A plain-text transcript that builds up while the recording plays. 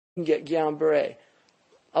You can get Gyan Beret.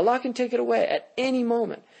 Allah can take it away at any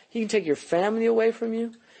moment. He can take your family away from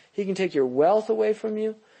you. He can take your wealth away from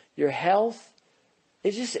you, your health.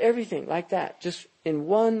 It's just everything like that, just in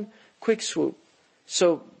one quick swoop.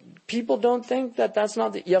 So people don't think that that's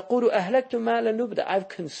not the يَقُولُ أَهْلَكْتُ مَالًا لُبْدًا. I've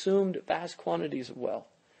consumed vast quantities of wealth.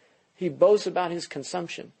 He boasts about his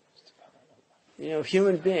consumption.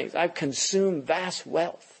 Human beings, I've consumed vast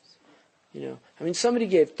wealth. Somebody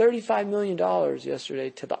gave $35 million yesterday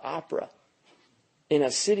to the opera in a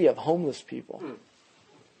city of homeless people.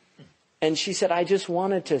 And she said, I just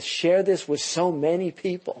wanted to share this with so many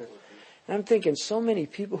people. And I'm thinking, so many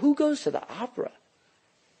people? Who goes to the opera?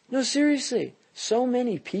 No, seriously, so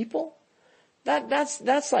many people? That's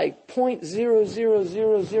like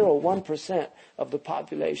 0.00001% of the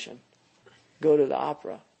population go to the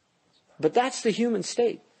opera. But that's the human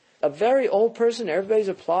state. A very old person, everybody's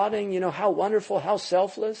applauding, how wonderful, how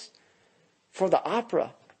selfless, for the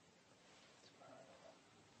opera.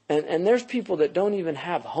 And there's people that don't even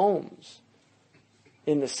have homes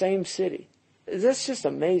in the same city. That's just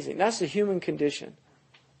amazing. That's the human condition.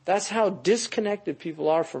 That's how disconnected people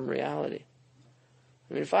are from reality.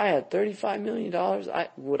 If I had $35 million,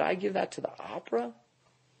 would I give that to the opera?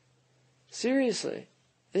 Seriously.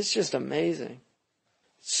 It's just amazing.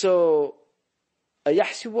 So,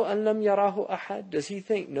 أَيَحْسِبُ أَن لَمْ يَرَاهُ أَحَدٍ? Does he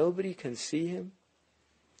think nobody can see him?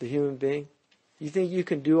 The human being? You think you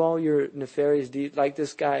can do all your nefarious deeds, like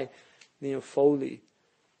this guy, Foley,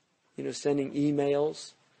 sending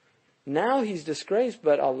emails. Now he's disgraced,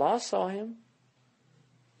 but Allah saw him.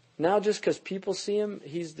 Now just because people see him,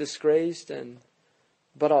 he's disgraced,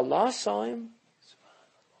 but Allah saw him.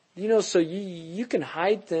 So you can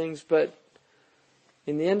hide things, but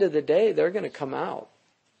in the end of the day, they're going to come out.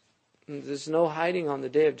 And there's no hiding on the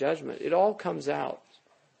Day of Judgment. It all comes out.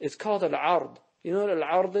 It's called al-ard. You know what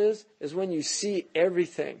al-ard is? Is when you see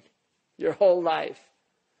everything, your whole life.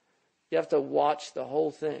 You have to watch the whole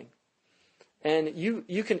thing. And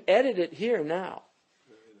you can edit it here now.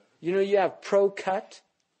 You have Pro Cut.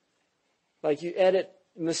 Like you edit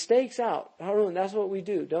mistakes out. Harun, that's what we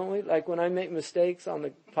do, don't we? Like when I make mistakes on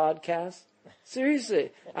the podcast.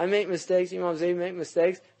 Seriously. I make mistakes. Imam Zayd make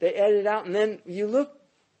mistakes. They edit it out and then you look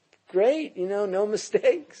great, no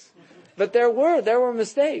mistakes. But there were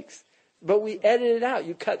mistakes. But we edit it out.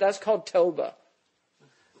 You cut. That's called tawbah.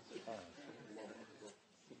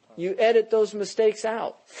 You edit those mistakes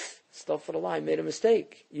out. Astaghfirullah, I made a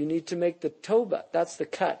mistake. You need to make the tawbah. That's the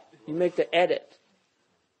cut. You make the edit.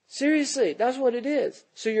 Seriously, that's what it is.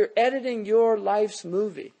 So you're editing your life's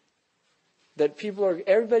movie. That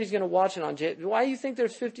everybody's going to watch it on. Why do you think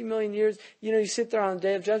there's 50 million years? You sit there on the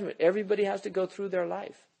Day of Judgment. Everybody has to go through their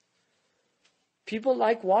life. People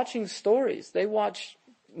like watching stories. They watch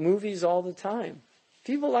movies all the time.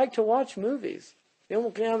 People like to watch movies. Yawm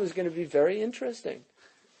al-Qiyamah is going to be very interesting.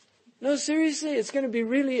 No, seriously, it's going to be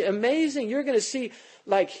really amazing. You're going to see,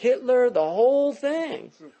 like Hitler, the whole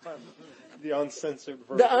thing. The uncensored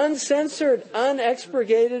version. The uncensored,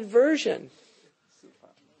 unexpurgated version.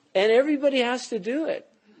 And everybody has to do it.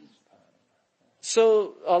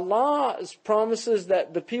 So Allah promises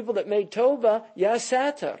that the people that made Tawbah, Ya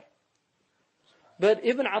Satar. But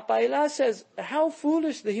Ibn Ata'illah says, how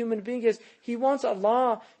foolish the human being is. He wants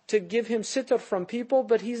Allah to give him sitr from people,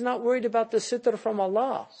 but he's not worried about the sitr from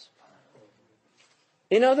Allah.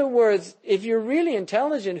 In other words, if you're really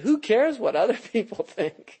intelligent, who cares what other people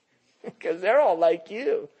think? Because they're all like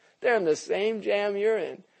you. They're in the same jam you're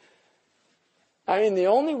in. The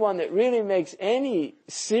only one that really makes any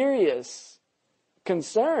serious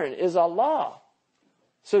concern is Allah.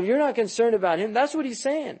 So if you're not concerned about him, that's what he's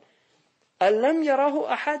saying. أَلَمْ يَرَاهُ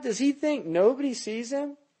أَحَدٍ? Does he think nobody sees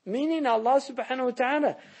him? Meaning Allah subhanahu wa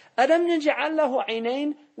ta'ala. أَلَمْ نَجْعَلْ لَهُ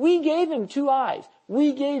عَيْنَيْنِ? We gave him 2 eyes.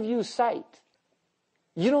 We gave you sight.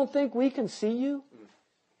 You don't think we can see you?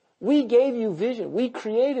 We gave you vision. We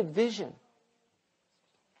created vision.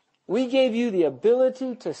 We gave you the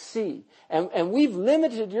ability to see. And we've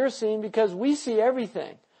limited your seeing because we see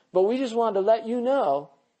everything. But we just wanted to let you know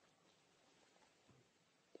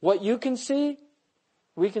what you can see,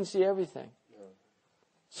 we can see everything.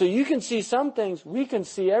 So you can see some things, we can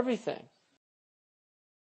see everything.